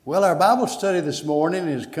Well, our Bible study this morning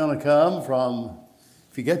is going to come from,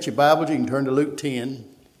 if you got your Bibles, you can turn to Luke 10.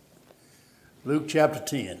 Luke chapter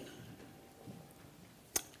 10.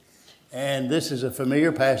 And this is a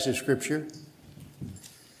familiar passage of Scripture.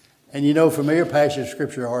 And you know, familiar passages of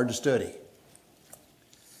Scripture are hard to study.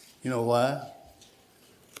 You know why?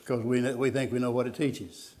 Because we think we know what it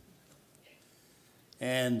teaches.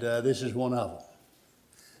 And this is one of them.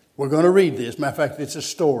 We're going to read this. Matter of fact, it's a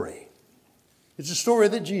story. It's a story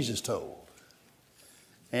that Jesus told.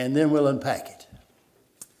 And then we'll unpack it.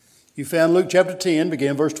 You found Luke chapter 10,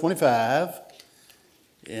 begin verse 25.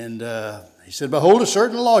 And he said, "Behold, a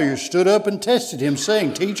certain lawyer stood up and tested him,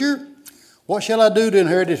 saying, 'Teacher, what shall I do to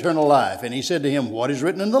inherit eternal life?' And he said to him, 'What is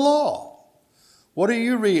written in the law? What is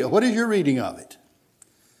your reading of it?'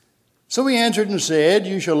 So he answered and said,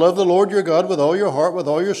 'You shall love the Lord your God with all your heart, with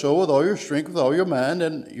all your soul, with all your strength, with all your mind,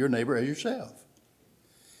 and your neighbor as yourself.'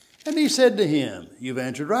 And he said to him, 'You've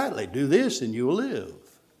answered rightly. Do this and you will live.'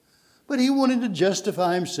 But he wanted to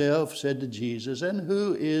justify himself, said to Jesus, 'And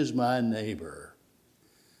who is my neighbor?'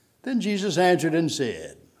 Then Jesus answered and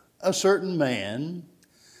said, 'A certain man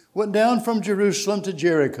went down from Jerusalem to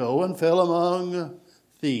Jericho and fell among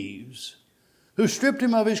thieves, who stripped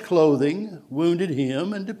him of his clothing, wounded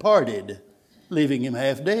him, and departed, leaving him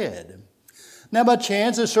half dead. Now by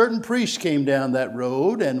chance a certain priest came down that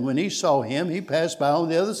road, and when he saw him, he passed by on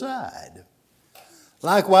the other side.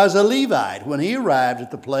 Likewise a Levite, when he arrived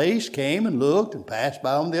at the place, came and looked and passed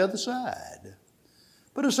by on the other side.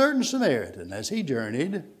 But a certain Samaritan, as he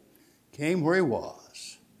journeyed, came where he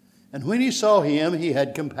was. And when he saw him, he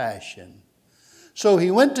had compassion. So he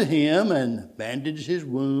went to him and bandaged his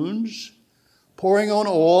wounds, pouring on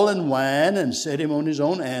oil and wine, and set him on his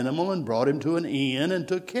own animal, and brought him to an inn, and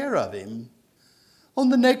took care of him. On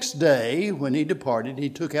the next day, when he departed, he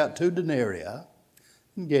took out 2 denarii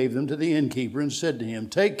and gave them to the innkeeper and said to him,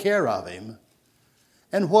 'Take care of him,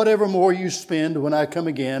 and whatever more you spend when I come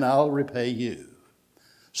again, I'll repay you.'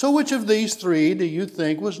 So which of these 3 do you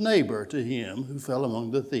think was neighbor to him who fell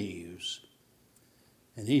among the thieves?"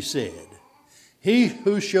 And he said, "He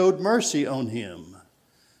who showed mercy on him."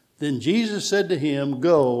 Then Jesus said to him,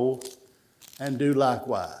 "Go and do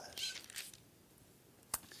likewise."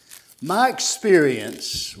 My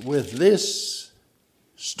experience with this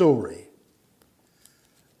story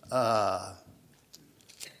has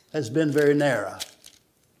been very narrow.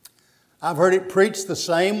 I've heard it preached the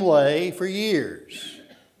same way for years.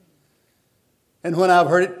 And when I've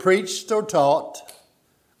heard it preached or taught,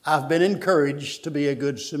 I've been encouraged to be a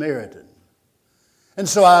good Samaritan. And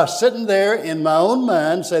so I was sitting there in my own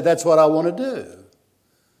mind say, that's what I want to do.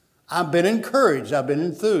 I've been encouraged, I've been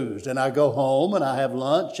enthused, and I go home and I have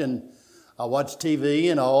lunch and I watch TV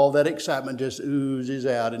and all that excitement just oozes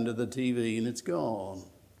out into the TV and it's gone.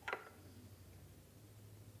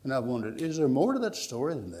 And I've wondered, is there more to that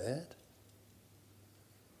story than that?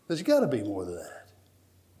 There's got to be more than that.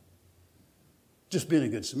 Just being a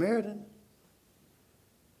good Samaritan?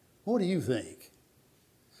 What do you think?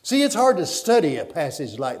 See, it's hard to study a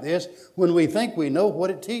passage like this when we think we know what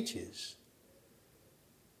it teaches.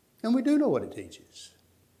 And we do know what it teaches.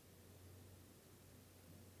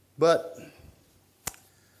 But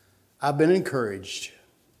I've been encouraged.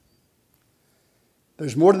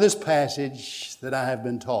 There's more to this passage than I have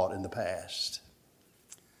been taught in the past.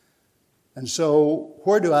 And so,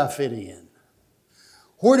 where do I fit in?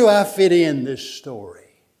 Where do I fit in this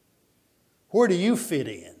story? Where do you fit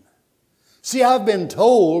in? See, I've been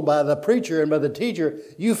told by the preacher and by the teacher,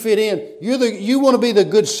 you fit in. You want to be the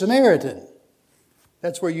Good Samaritan.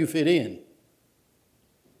 That's where you fit in.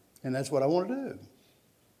 And that's what I want to do.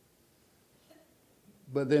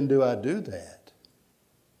 But then do I do that?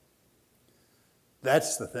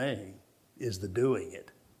 That's the thing, is the doing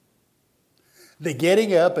it. The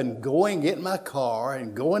getting up and going, get in my car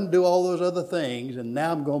and going and do all those other things, and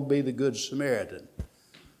now I'm going to be the Good Samaritan.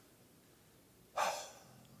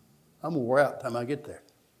 I'm going to wear out by the time I get there.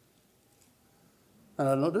 And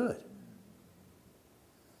I don't do it.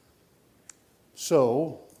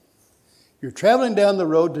 So, you're traveling down the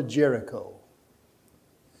road to Jericho.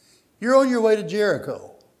 You're on your way to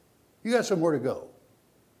Jericho. You got somewhere to go.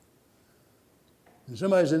 And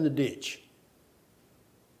somebody's in the ditch.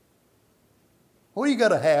 What do you got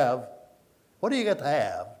to have? What do you got to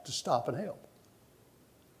have to stop and help?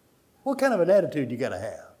 What kind of an attitude you got to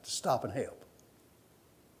have to stop and help?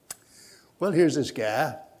 Well, here's this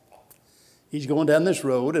guy. He's going down this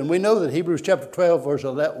road, and we know that Hebrews chapter 12, verse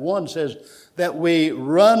 1 says that we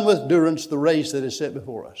run with endurance the race that is set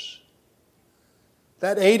before us.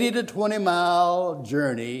 That 80 to 20 mile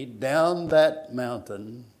journey down that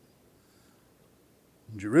mountain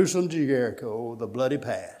From Jerusalem to Jericho, the bloody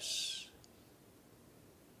pass.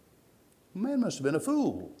 The man must have been a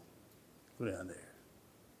fool to go down there.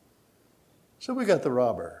 So we got the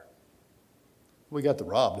robber. We got the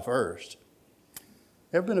robbed first.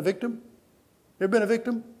 Ever been a victim? Ever been a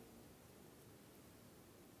victim?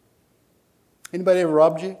 Anybody ever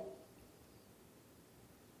robbed you?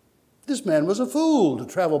 This man was a fool to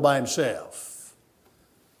travel by himself.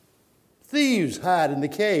 Thieves hide in the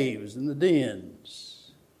caves and the dens.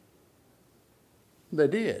 They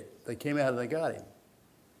did. They came out and they got him.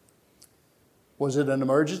 Was it an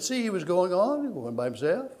emergency he was going on? He was going by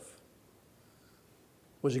himself?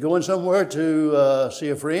 Was he going somewhere to see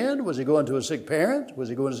a friend? Was he going to a sick parent? Was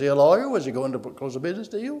he going to see a lawyer? Was he going to close a business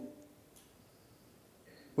deal?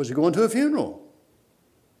 Was he going to a funeral?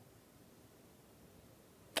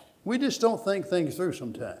 We just don't think things through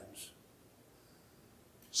sometimes.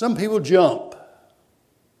 Some people jump.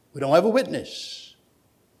 We don't have a witness.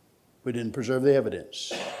 We didn't preserve the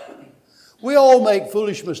evidence. We all make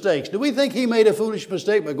foolish mistakes. Do we think he made a foolish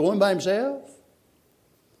mistake by going by himself?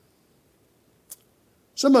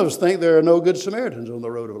 Some of us think there are no good Samaritans on the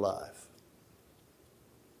road of life.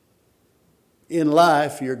 In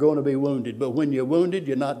life, you're going to be wounded, but when you're wounded,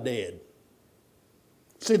 you're not dead.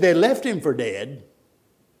 See, they left him for dead.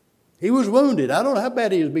 He was wounded. I don't know how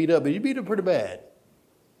bad he was beat up, but he beat up pretty bad.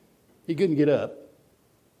 He couldn't get up.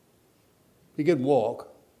 He couldn't walk.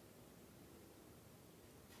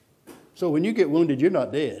 So when you get wounded, you're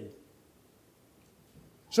not dead.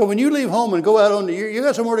 So when you leave home and go out on you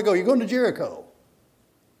got somewhere to go. You're going to Jericho.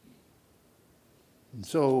 And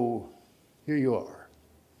so here you are.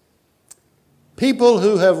 People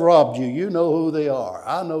who have robbed you, you know who they are.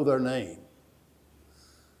 I know their name.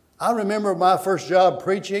 I remember my first job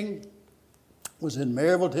preaching was in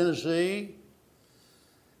Maryville, Tennessee.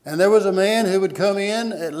 And there was a man who would come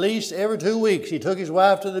in at least every 2 weeks. He took his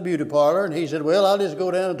wife to the beauty parlor and he said, well, I'll just go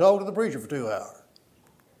down and talk to the preacher for 2 hours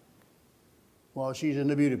while she's in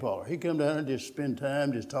the beauty parlor. He'd come down and just spend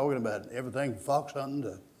time just talking about everything from fox hunting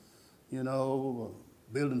to,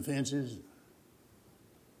 building fences.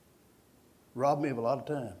 Robbed me of a lot of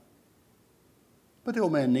time. But the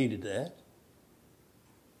old man needed that.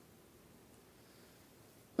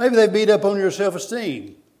 Maybe they beat up on your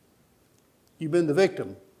self-esteem. You've been the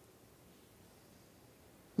victim.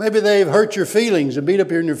 Maybe they've hurt your feelings and beat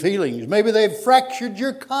up on your feelings. Maybe they've fractured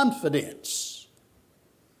your confidence.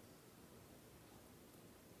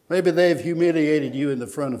 Maybe they've humiliated you in the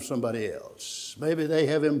front of somebody else. Maybe they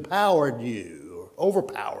have empowered you or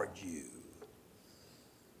overpowered you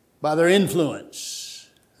by their influence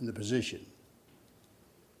in the position.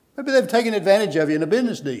 Maybe they've taken advantage of you in a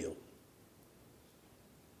business deal.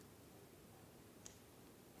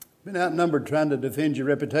 Been outnumbered trying to defend your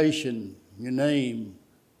reputation, your name.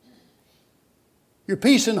 Your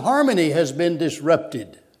peace and harmony has been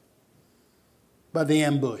disrupted by the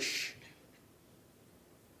ambush.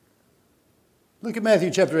 Look at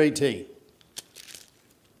Matthew chapter 18.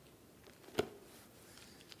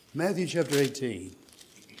 Matthew chapter 18.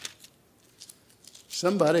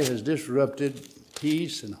 Somebody has disrupted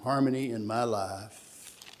peace and harmony in my life.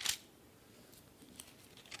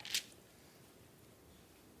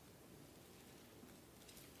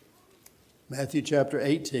 Matthew chapter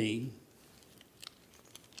 18,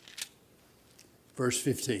 verse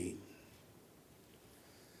 15.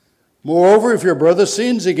 Moreover, if your brother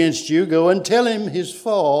sins against you, go and tell him his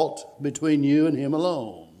fault between you and him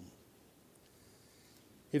alone.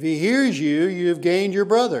 If he hears you, you have gained your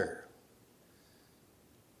brother.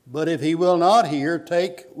 But if he will not hear,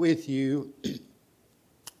 take with you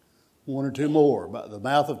one or two more. By the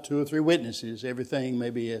mouth of 2 or 3 witnesses, everything may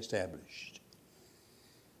be established.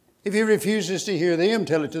 If he refuses to hear them,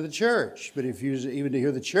 tell it to the church. But if he refuses even to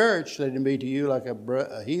hear the church, let him be to you like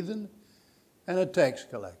a heathen and a tax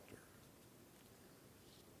collector.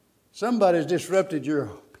 Somebody's disrupted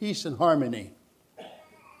your peace and harmony.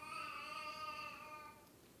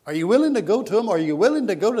 Are you willing to go to them? Are you willing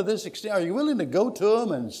to go to this extent? Are you willing to go to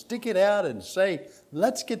them and stick it out and say,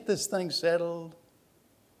 let's get this thing settled?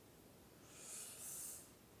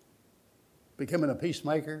 Becoming a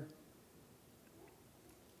peacemaker?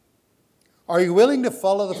 Are you willing to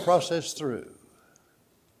follow the process through?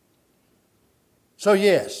 So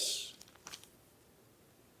yes,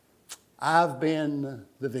 I've been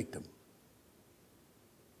the victim.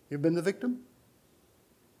 You've been the victim?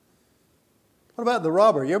 What about the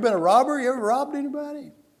robber? You ever been a robber? You ever robbed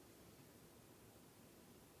anybody?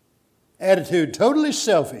 Attitude, totally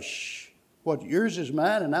selfish. What yours is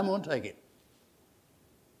mine and I'm going to take it.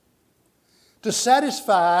 To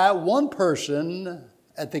satisfy one person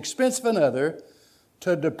at the expense of another,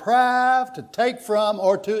 to deprive, to take from,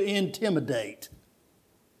 or to intimidate.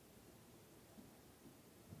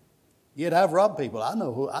 Yet I've robbed people. I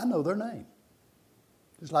know their name.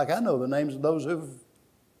 Just like I know the names of those who've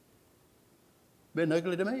been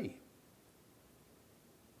ugly to me.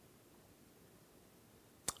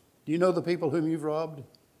 Do you know the people whom you've robbed?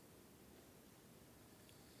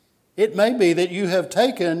 It may be that you have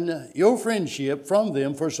taken your friendship from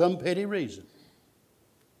them for some petty reason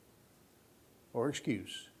or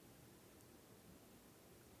excuse.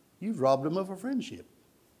 You've robbed them of a friendship.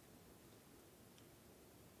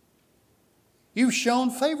 You've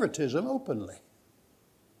shown favoritism openly.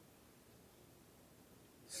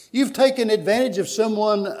 You've taken advantage of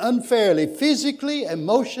someone unfairly, physically,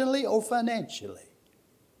 emotionally, or financially.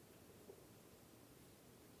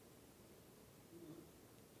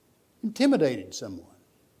 Intimidated someone.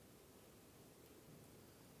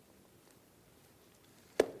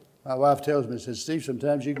 My wife tells me, says, Steve,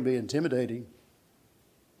 sometimes you can be intimidating.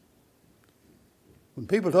 When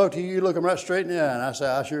people talk to you, you look them right straight in the eye, and I say,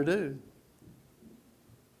 I sure do.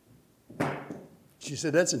 She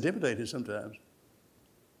said, that's intimidating sometimes.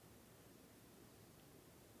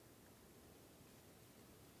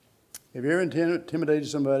 Have you ever intimidated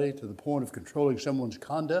somebody to the point of controlling someone's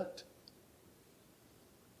conduct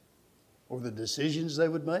or the decisions they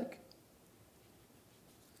would make?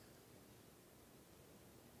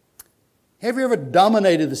 Have you ever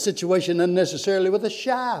dominated the situation unnecessarily with a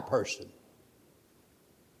shy person?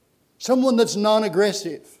 Someone that's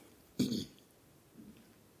non-aggressive?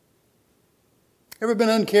 Ever been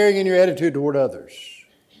uncaring in your attitude toward others?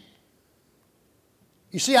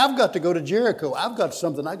 You see, I've got to go to Jericho. I've got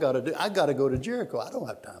something I got to do. I've got to go to Jericho. I don't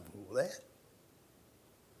have time for that.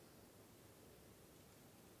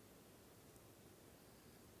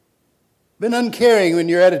 Been uncaring in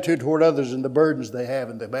your attitude toward others and the burdens they have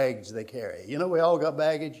and the baggage they carry. You know, we all got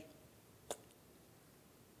baggage.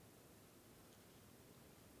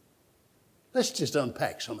 Let's just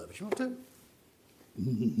unpack some of it. You want to?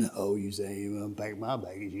 No, you say, you ain't going to unpack my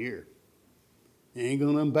baggage here. You ain't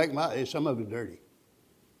going to unpack some of it dirty.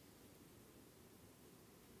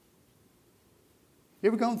 You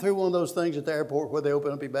ever gone through one of those things at the airport where they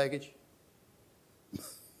open up your baggage?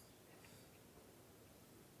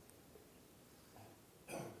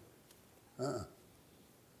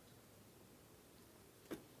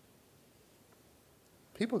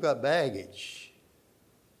 People got baggage.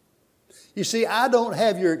 You see, I don't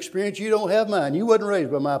have your experience. You don't have mine. You wasn't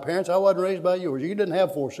raised by my parents. I wasn't raised by yours. You didn't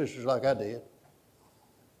have 4 sisters like I did.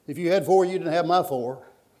 If you had 4, you didn't have my 4.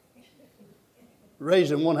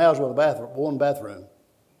 Raised in one house with one bathroom.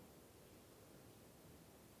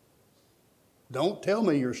 Don't tell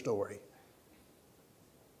me your story.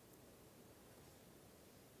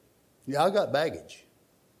 Yeah, I got baggage.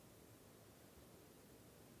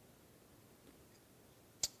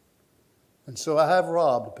 And so I have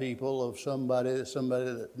robbed people of somebody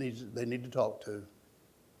that they need to talk to.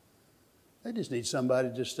 They just need somebody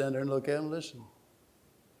to just stand there and look at them and listen.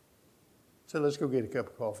 So let's go get a cup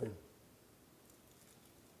of coffee.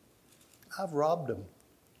 I've robbed them.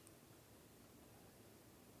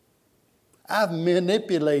 I've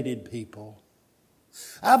manipulated people.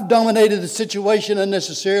 I've dominated the situation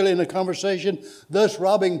unnecessarily in a conversation, thus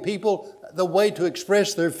robbing people the way to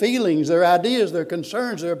express their feelings, their ideas, their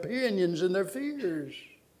concerns, their opinions, and their fears.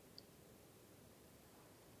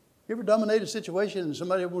 You ever dominate a situation and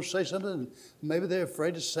somebody wants to say something and maybe they're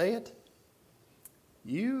afraid to say it?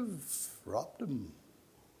 You've robbed them.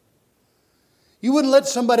 You wouldn't let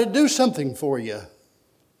somebody do something for you.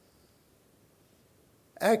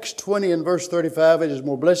 Acts 20 and verse 35, it is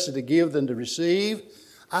more blessed to give than to receive.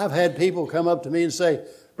 I've had people come up to me and say,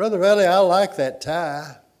 Brother Riley, I like that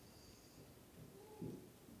tie.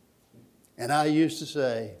 And I used to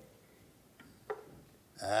say,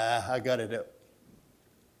 I got it at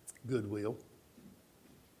Goodwill.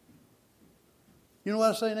 You know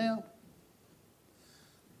what I say now?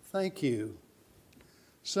 Thank you.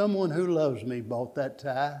 Someone who loves me bought that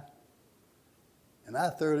tie, and I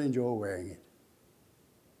thoroughly enjoy wearing it.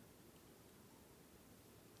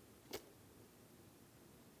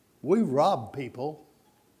 We rob people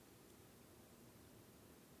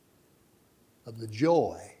of the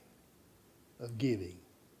joy of giving.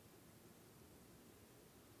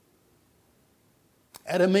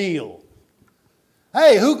 At a meal.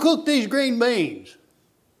 Hey, who cooked these green beans?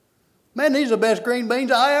 Man, these are the best green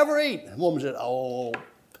beans I ever eat. And the woman said, oh,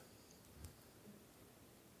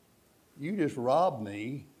 you just robbed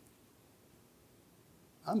me.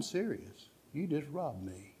 I'm serious. You just robbed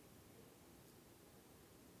me.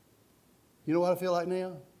 You know what I feel like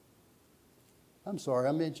now? I'm sorry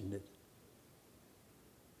I mentioned it.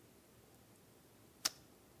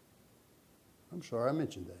 I'm sorry I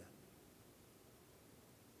mentioned that.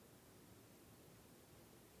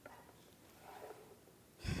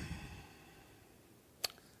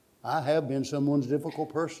 I have been someone's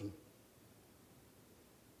difficult person.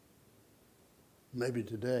 Maybe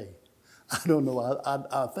today. I don't know.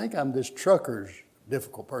 I think I'm this trucker's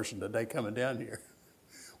difficult person today coming down here.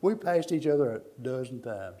 We passed each other a dozen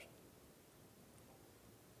times.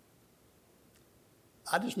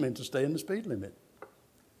 I just meant to stay in the speed limit.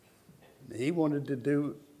 He wanted to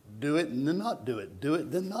do it and then not do it. Do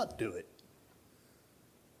it, then not do it.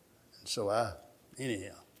 And so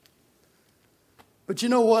anyhow. But you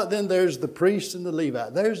know what? Then there's the priest and the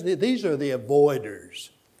Levite. These are the avoiders.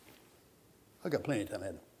 I've got plenty of time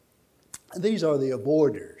ahead. These are the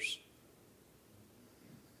avoiders.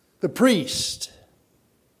 The priest.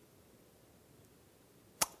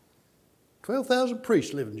 12,000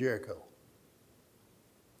 priests live in Jericho.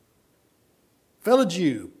 Fellow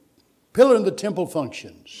Jew, pillar in the temple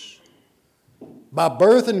functions. By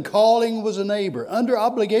birth and calling was a neighbor, under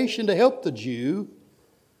obligation to help the Jew,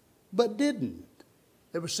 but didn't.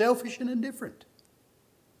 They were selfish and indifferent.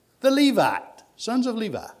 The Levite, sons of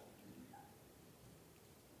Levi.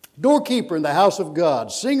 Doorkeeper in the house of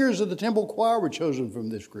God. Singers of the temple choir were chosen from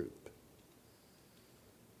this group.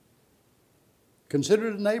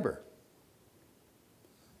 Considered a neighbor.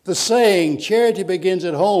 The saying, charity begins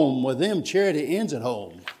at home. With them, charity ends at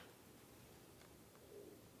home.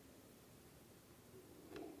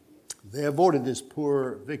 They avoided this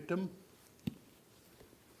poor victim.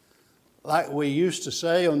 Like we used to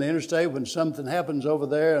say on the interstate when something happens over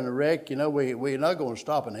there in a wreck, we're not going to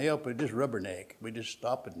stop and help. We just rubberneck. We just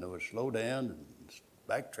stop and slow down and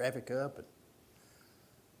back traffic up. And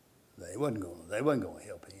they wasn't going to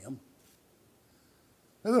help him.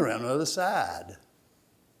 They went around the other side.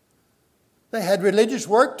 They had religious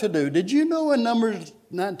work to do. Did you know in Numbers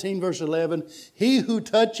 19, verse 11, he who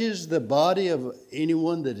touches the body of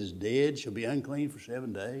anyone that is dead shall be unclean for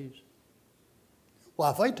 7 days?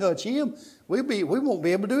 Well, if they touch him, we won't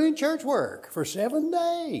be able to do any church work for 7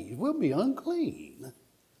 days. We'll be unclean.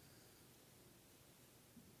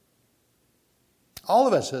 All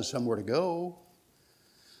of us has somewhere to go.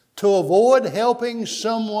 To avoid helping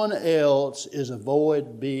someone else is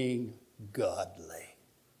avoid being godly.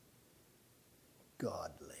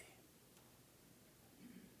 Godly.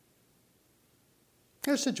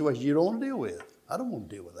 There's situations you don't want to deal with. I don't want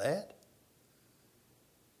to deal with that.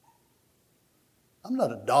 I'm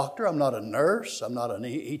not a doctor. I'm not a nurse. I'm not an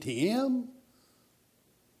ETM.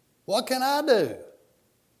 What can I do?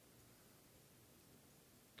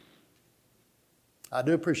 I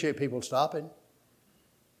do appreciate people stopping.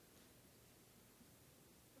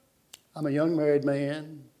 I'm a young married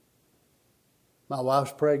man. My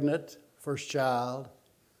wife's pregnant, first child.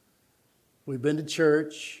 We've been to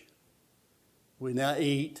church. We now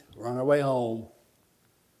eat. We're on our way home.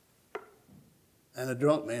 And a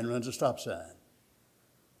drunk man runs a stop sign.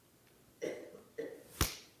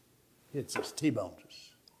 Hits us, T-bones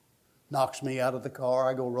us. Knocks me out of the car.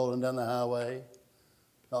 I go rolling down the highway.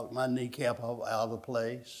 Knock my kneecap out of the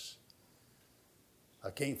place. I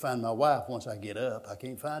can't find my wife once I get up. I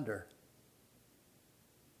can't find her.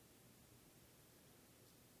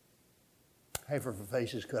 Half of her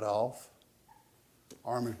face is cut off.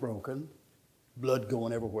 Arm is broken. Blood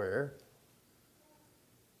going everywhere.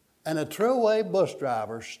 And a throwaway bus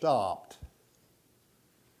driver stopped.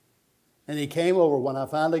 And he came over when I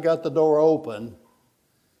finally got the door open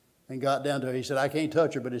and got down to her. He said, I can't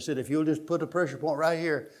touch her, but he said, if you'll just put a pressure point right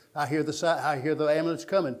here, I hear the ambulance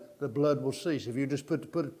coming, the blood will cease. If you just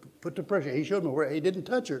put the pressure. He showed me where he didn't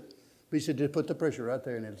touch her, but he said, just put the pressure right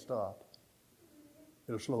there and it'll stop.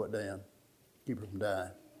 It'll slow it down, keep her from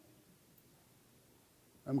dying.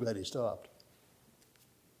 I'm glad he stopped.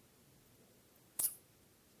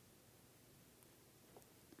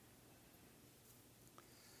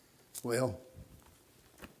 Well,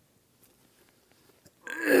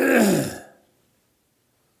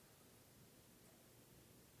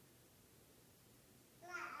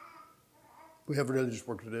 we have religious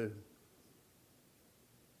work to do.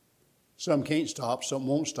 Some can't stop, some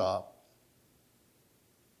won't stop.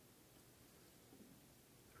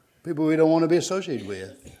 People we don't want to be associated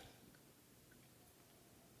with.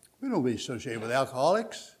 We don't want to be associated with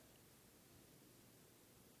alcoholics,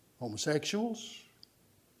 homosexuals,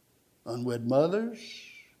 unwed mothers,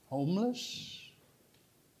 homeless,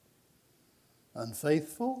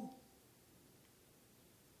 unfaithful.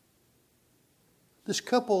 This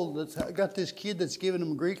couple that's got this kid that's giving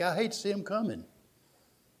them Greek, I hate to see them coming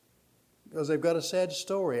because they've got a sad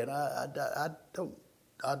story, and I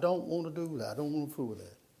don't want to do that. I don't want to fool with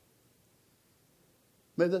that.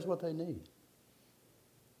 Maybe that's what they need.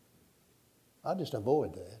 I just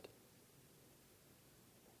avoid that.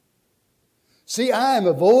 See, I am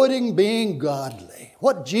avoiding being godly.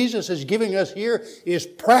 What Jesus is giving us here is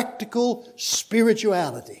practical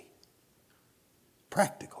spirituality.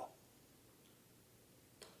 Practical.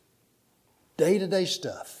 Day-to-day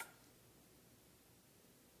stuff.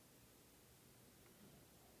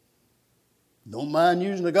 Don't mind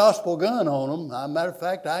using the gospel gun on them. As a matter of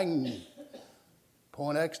fact, I can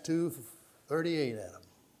point X238 at them.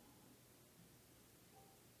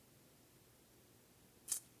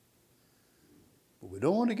 But we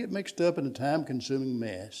don't want to get mixed up in a time-consuming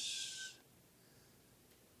mess.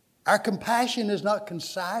 Our compassion is not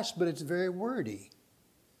concise, but it's very wordy.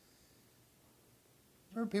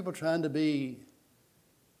 Remember people trying to be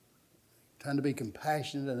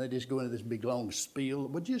compassionate and they just go into this big long spiel?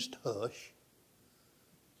 Well, just hush.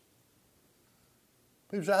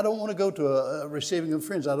 People say, I don't want to go to a receiving of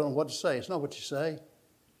friends. I don't know what to say. It's not what you say.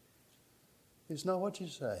 It's not what you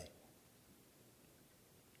say.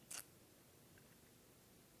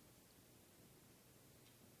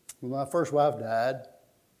 When my first wife died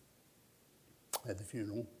at the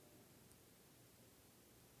funeral,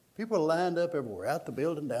 people were lined up everywhere, out the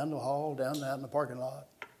building, down the hall, down out in the parking lot.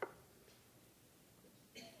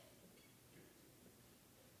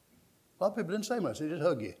 A lot of people didn't say much. They just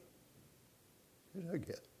hug you. Just hug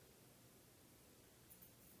you.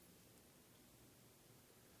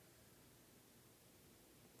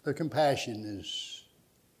 The compassion is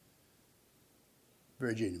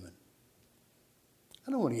very genuine.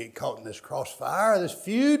 I don't want to get caught in this crossfire, this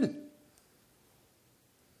feud.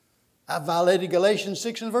 I violated Galatians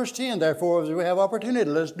 6 and verse 10. Therefore, as we have opportunity,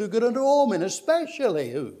 let us do good unto all men,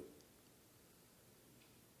 especially who?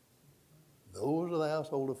 Those of the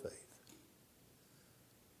household of faith.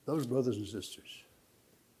 Those brothers and sisters.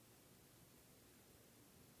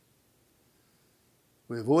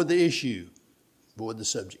 We avoid the issue, avoid the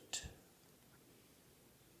subject.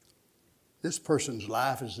 This person's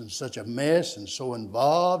life is in such a mess and so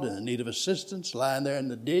involved and in need of assistance, lying there in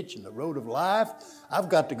the ditch in the road of life. I've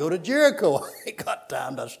got to go to Jericho. I ain't got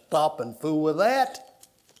time to stop and fool with that.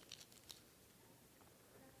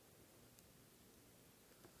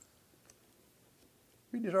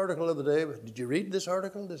 Read this article the other day. Did you read this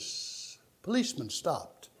article? This policeman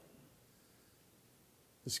stopped.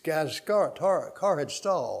 This guy's car had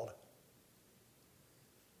stalled.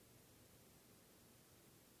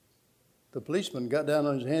 The policeman got down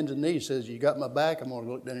on his hands and knees, says, you got my back? I'm going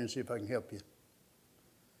to look down here and see if I can help you.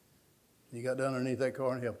 He got down underneath that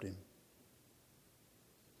car and helped him.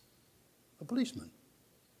 A policeman.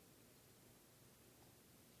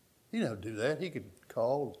 He didn't have to do that. He could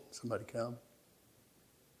call somebody come.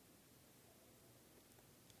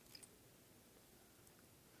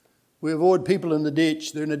 We avoid people in the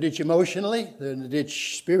ditch. They're in the ditch emotionally. They're in the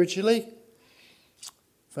ditch spiritually,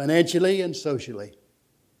 financially, and socially.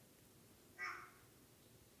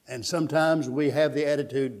 And sometimes we have the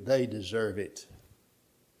attitude, they deserve it.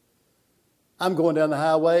 I'm going down the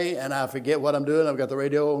highway and I forget what I'm doing. I've got the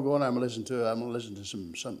radio on going. I'm going to listen to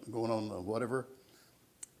something going on, whatever.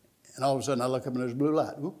 And all of a sudden I look up and there's a blue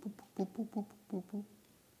light. Whoop, whoop, whoop, whoop, whoop, whoop, whoop.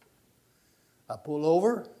 I pull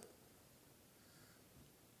over.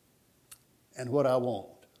 And what I want,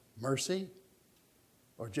 mercy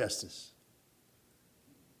or justice?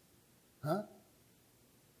 Huh?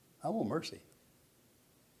 I want mercy.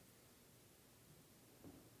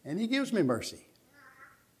 And he gives me mercy.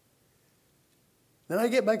 Then I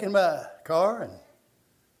get back in my car, and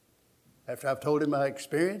after I've told him my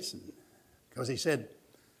experience, because he said,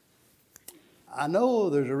 I know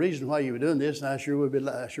there's a reason why you were doing this, and I sure would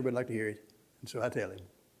like to hear it. And so I tell him.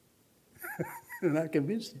 And I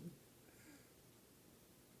convinced him.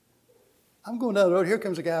 I'm going down the road. Here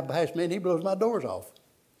comes a guy past me, and he blows my doors off.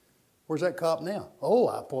 Where's that cop now? Oh,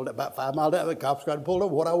 I pulled it about 5 miles down. The cop's got to pull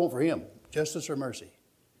over. What I want for him? Justice or mercy?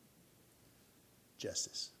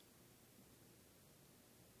 Justice.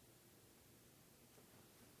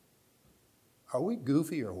 Are we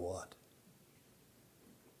goofy or what?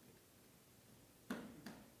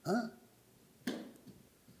 Huh?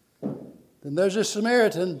 Then there's a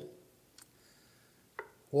Samaritan.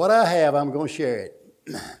 What I have, I'm going to share it.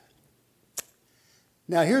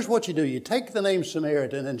 Now, here's what you do. You take the name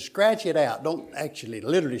Samaritan and scratch it out. Don't actually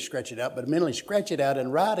literally scratch it out, but mentally scratch it out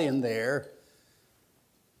and write in there,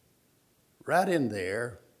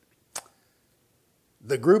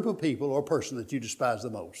 the group of people or person that you despise the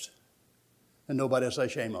most. And nobody will say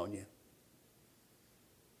shame on you.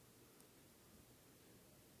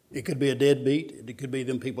 It could be a deadbeat. It could be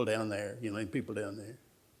them people down there. You know, them people down there.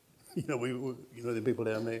 You know them people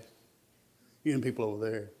down there. You know them people over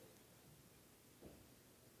there.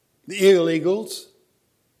 the illegals,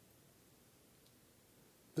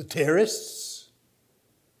 the terrorists.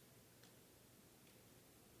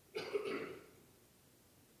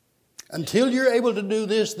 Until you're able to do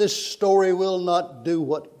this, this story will not do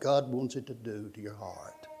what God wants it to do to your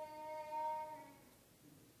heart.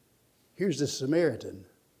 Here's the Samaritan.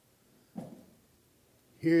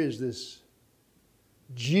 Here is this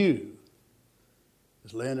Jew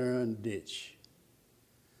that's laying around in a ditch.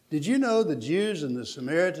 Did you know the Jews and the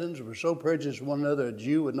Samaritans were so prejudiced with one another, a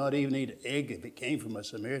Jew would not even eat an egg if it came from a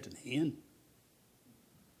Samaritan hen?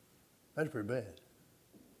 That's pretty bad.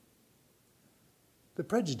 The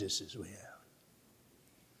prejudices we have.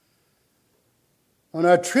 On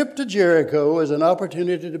our trip to Jericho is an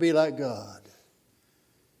opportunity to be like God.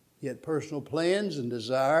 Yet personal plans and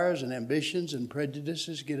desires and ambitions and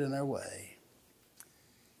prejudices get in our way.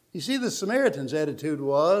 You see, the Samaritan's attitude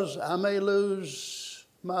was, I may lose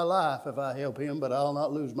my life if I help him, but I'll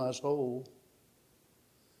not lose my soul.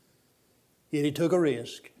 Yet he took a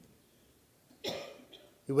risk.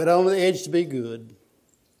 He went on the edge to be good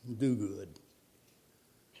and do good.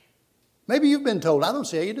 Maybe you've been told, I don't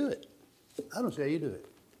see how you do it. I don't see how you do it.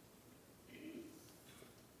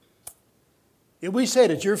 If we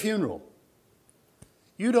said at your funeral,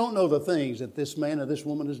 you don't know the things that this man or this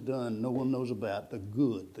woman has done, no one knows about, the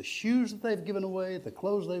good, the shoes that they've given away, the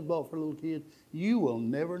clothes they've bought for little kids, you will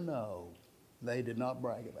never know they did not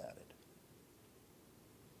brag about it.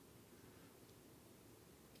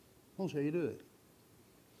 I don't see how you do it.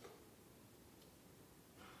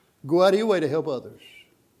 Go out of your way to help others.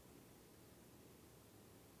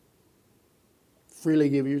 Freely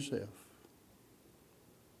give yourself.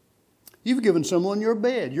 You've given someone your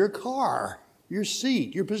bed, your car, your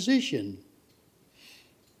seat, your position.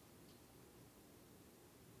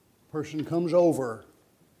 Person comes over.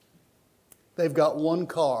 They've got one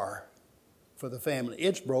car for the family.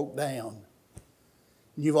 It's broke down.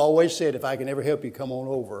 You've always said, if I can ever help you, come on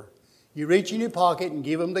over. You reach in your pocket and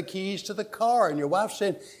give them the keys to the car. And your wife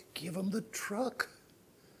said, give them the truck.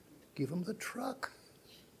 Give them the truck.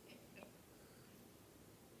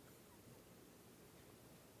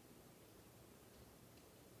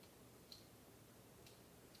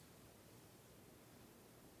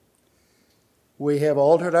 We have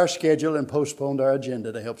altered our schedule and postponed our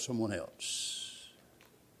agenda to help someone else.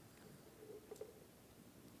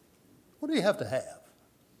 What do you have to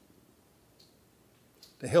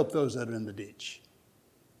help those that are in the ditch?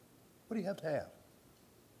 What do you have to have?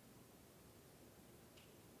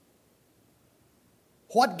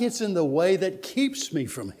 What gets in the way that keeps me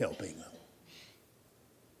from helping them?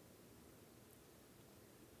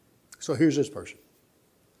 So here's this person.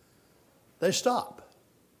 They stop.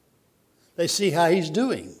 They see how he's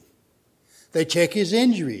doing. They check his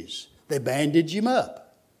injuries. They bandage him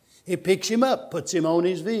up. He picks him up, puts him on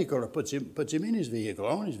his vehicle, or puts him in his vehicle,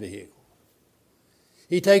 on his vehicle.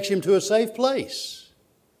 He takes him to a safe place.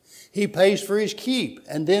 He pays for his keep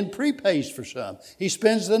and then prepays for some. He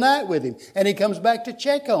spends the night with him and he comes back to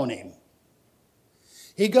check on him.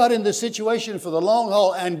 He got in the situation for the long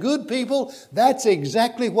haul, and good people, that's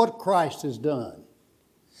exactly what Christ has done.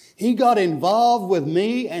 He got involved with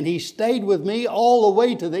me and he stayed with me all the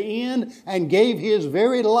way to the end and gave his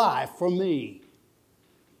very life for me.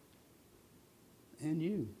 And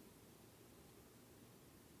you.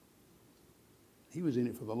 He was in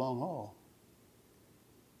it for the long haul.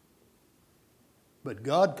 But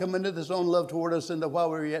God commended His own love toward us, in that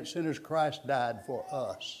while we were yet sinners, Christ died for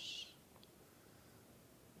us.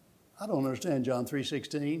 I don't understand John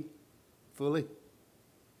 3:16 fully.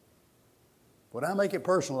 When I make it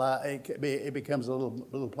personal, it becomes a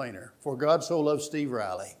little plainer. For God so loved Steve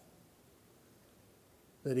Riley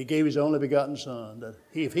that He gave His only begotten Son, that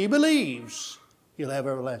if he believes, he'll have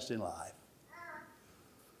everlasting life.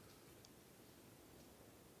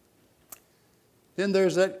 Then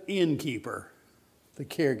there's that innkeeper, the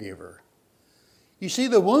caregiver. You see,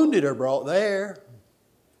 the wounded are brought there.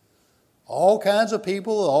 All kinds of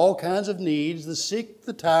people, all kinds of needs, the sick,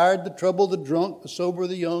 the tired, the troubled, the drunk, the sober,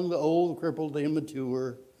 the young, the old, the crippled, the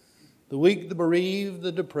immature, the weak, the bereaved,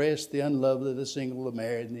 the depressed, the unlovely, the single, the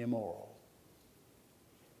married, and the immoral.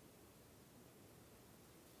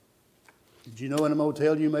 Did you know in a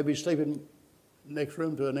motel you may be sleeping next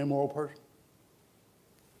room to an immoral person?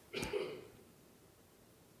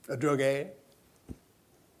 A drug addict?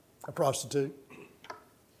 A prostitute?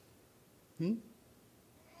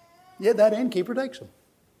 Yet that innkeeper takes them.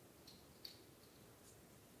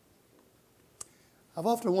 I've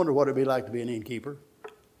often wondered what it'd be like to be an innkeeper.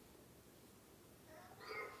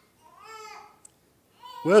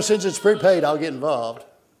 Well, since it's prepaid, I'll get involved.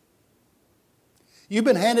 You've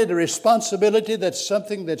been handed a responsibility that's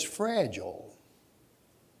something that's fragile.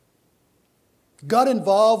 Got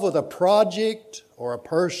involved with a project or a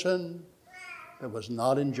person that was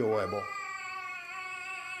not enjoyable.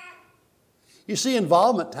 You see,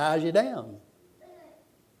 involvement ties you down.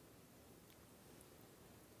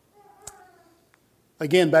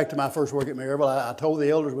 Again, back to my first work at Maryville, I told the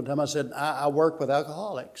elders one time, I said, I work with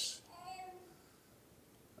alcoholics.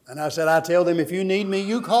 And I said, I tell them, if you need me,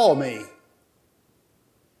 you call me.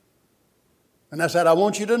 And I said, I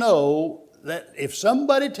want you to know that if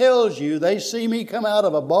somebody tells you they see me come out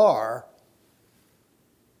of a bar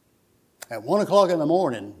at 1 o'clock in the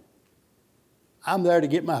morning, I'm there to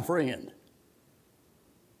get my friend.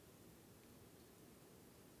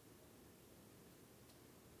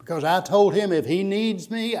 Because I told him if he needs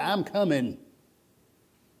me, I'm coming.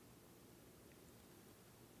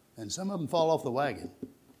 And some of them fall off the wagon.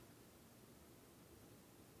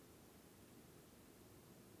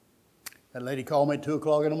 That lady called me at 2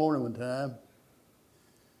 o'clock in the morning one time.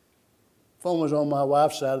 Phone was on my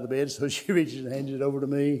wife's side of the bed, so she reaches and hands it over to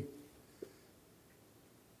me.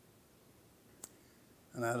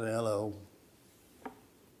 And I said, hello.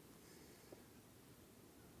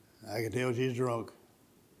 I could tell she's drunk.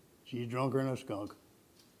 She's drunker than a skunk.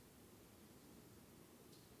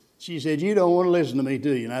 She said, you don't want to listen to me,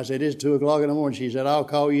 do you? And I said, it's 2 o'clock in the morning. She said, I'll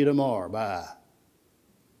call you tomorrow. Bye.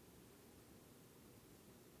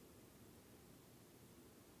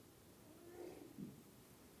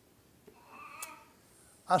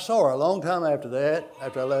 I saw her a long time after that,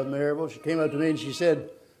 after I left Maryville. She came up to me and she said,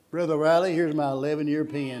 Brother Riley, here's my 11-year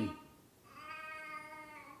pen.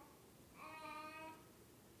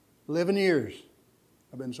 11 years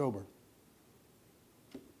I've been sober.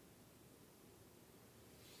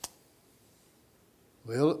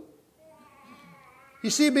 Well, you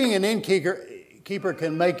see, being an innkeeper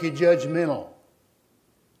can make you judgmental.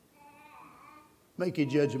 Make you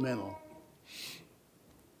judgmental.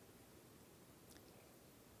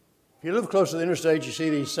 If you live close to the interstate, you see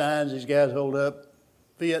these signs these guys hold up.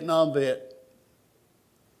 Vietnam vet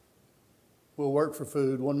will work for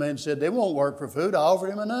food. One man said, they won't work for food. I offered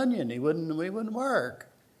him an onion. He wouldn't work.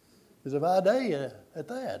 Because if I dare at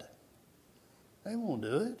that, they won't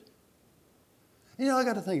do it. You know, I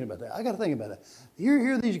got to think about that.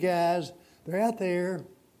 Here are these guys. They're out there.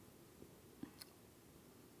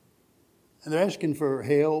 And they're asking for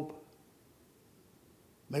help.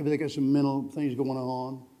 Maybe they got some mental things going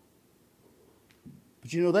on.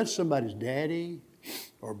 But you know, that's somebody's daddy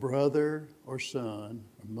or brother or son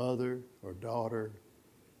or mother or daughter.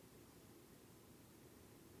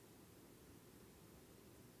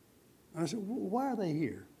 And I said, why are they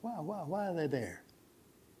here? Why are they there?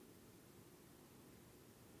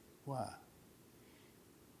 Why?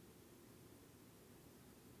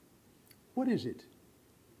 What is it?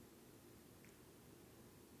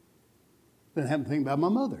 Then I have to think about my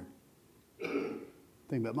mother.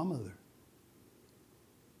 Think about my mother.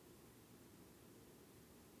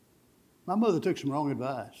 My mother took some wrong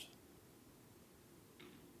advice.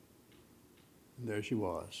 And there she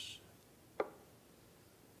was.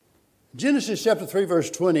 Genesis chapter 3, verse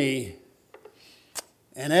 20.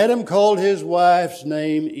 And Adam called his wife's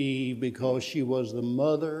name Eve because she was the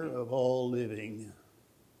mother of all living.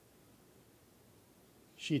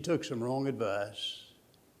 She took some wrong advice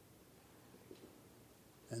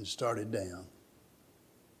and started down.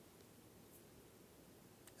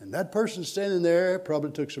 And that person standing there probably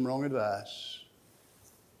took some wrong advice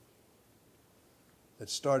that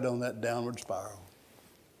started on that downward spiral.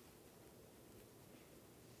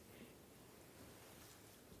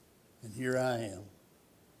 And here I am.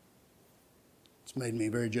 It's made me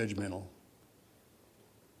very judgmental.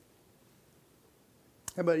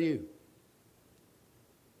 How about you?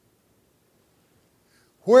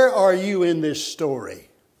 Where are you in this story?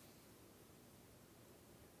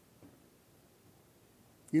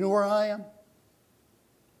 You know where I am?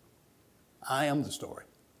 I am the story.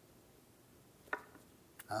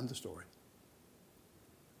 I'm the story.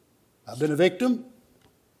 I've been a victim.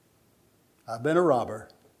 I've been a robber.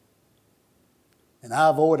 And I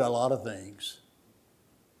avoid a lot of things.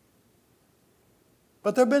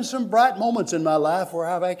 But there have been some bright moments in my life where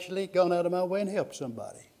I've actually gone out of my way and helped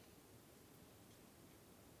somebody.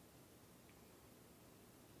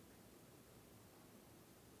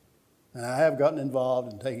 And I have gotten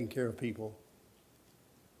involved in taking care of people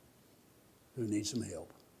who need some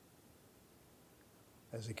help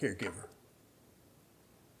as a caregiver.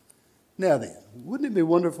 Now then, wouldn't it be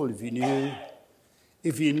wonderful if you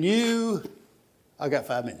knew, I got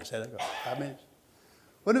 5 minutes. Had I got 5 minutes?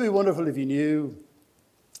 Wouldn't it be wonderful if you knew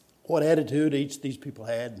what attitude each of these people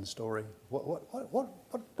had in the story? What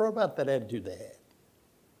about that attitude they had?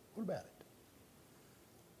 What about it?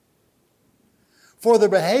 For their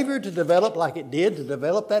behavior to develop like it did, to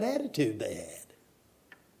develop that attitude they had.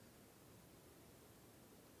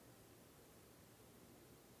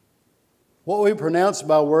 What we pronounce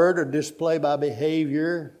by word or display by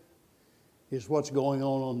behavior is what's going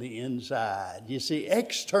on the inside. You see,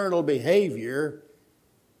 external behavior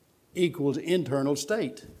equals internal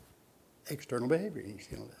state. External behavior.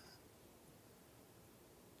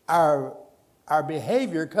 Our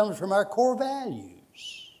behavior comes from our core values.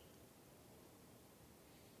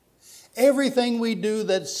 Everything we do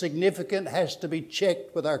that's significant has to be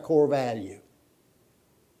checked with our core value.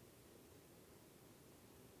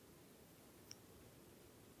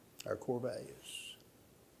 Our core values.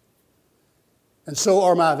 And so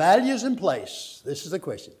are my values in place? This is the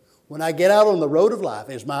question. When I get out on the road of life,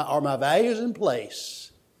 are my values in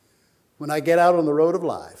place when I get out on the road of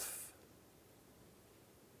life?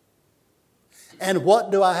 And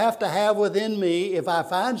what do I have to have within me if I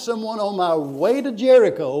find someone on my way to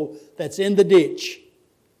Jericho that's in the ditch?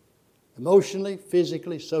 Emotionally,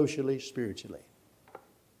 physically, socially, spiritually.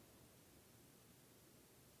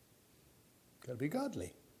 Got to be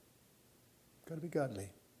godly. Got to be godly.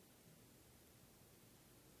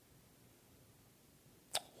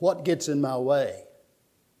 What gets in my way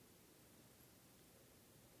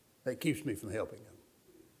that keeps me from helping them?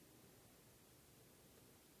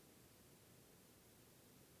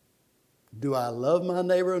 Do I love my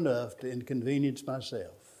neighbor enough to inconvenience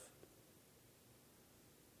myself?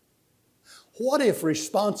 What if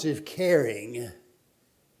responsive caring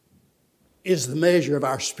is the measure of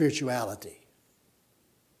our spirituality?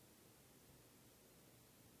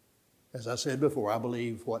 As I said before, I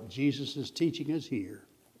believe what Jesus is teaching us here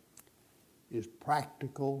is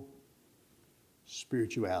practical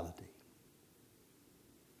spirituality.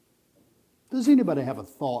 Does anybody have a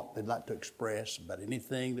thought they'd like to express about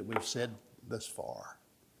anything that we've said thus far?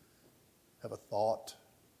 Have a thought?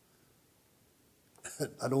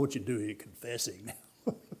 I know what you do, you're confessing.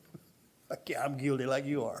 I'm guilty like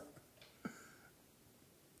you are.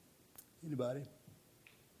 Anybody?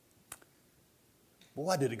 Boy,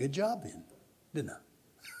 I did a good job then, didn't I?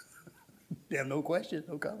 You have no questions,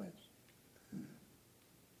 no comments.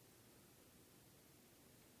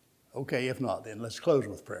 Okay, if not, then let's close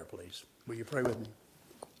with prayer, please. Will you pray with me?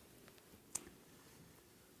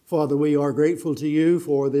 Father, we are grateful to you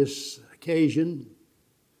for this occasion,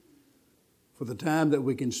 for the time that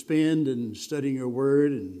we can spend in studying your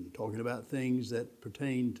word and talking about things that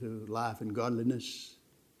pertain to life and godliness.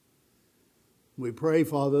 We pray,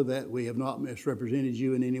 Father, that we have not misrepresented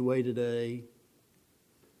you in any way today.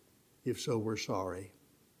 If so, we're sorry.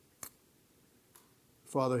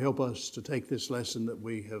 Father, help us to take this lesson that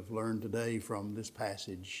we have learned today from this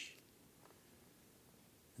passage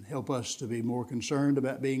and help us to be more concerned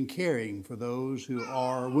about being caring for those who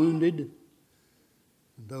are wounded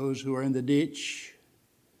and those who are in the ditch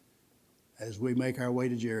as we make our way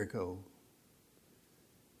to Jericho.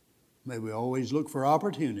 May we always look for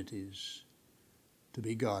opportunities to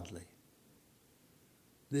be godly.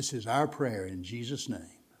 This is our prayer in Jesus'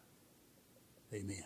 name. Amen.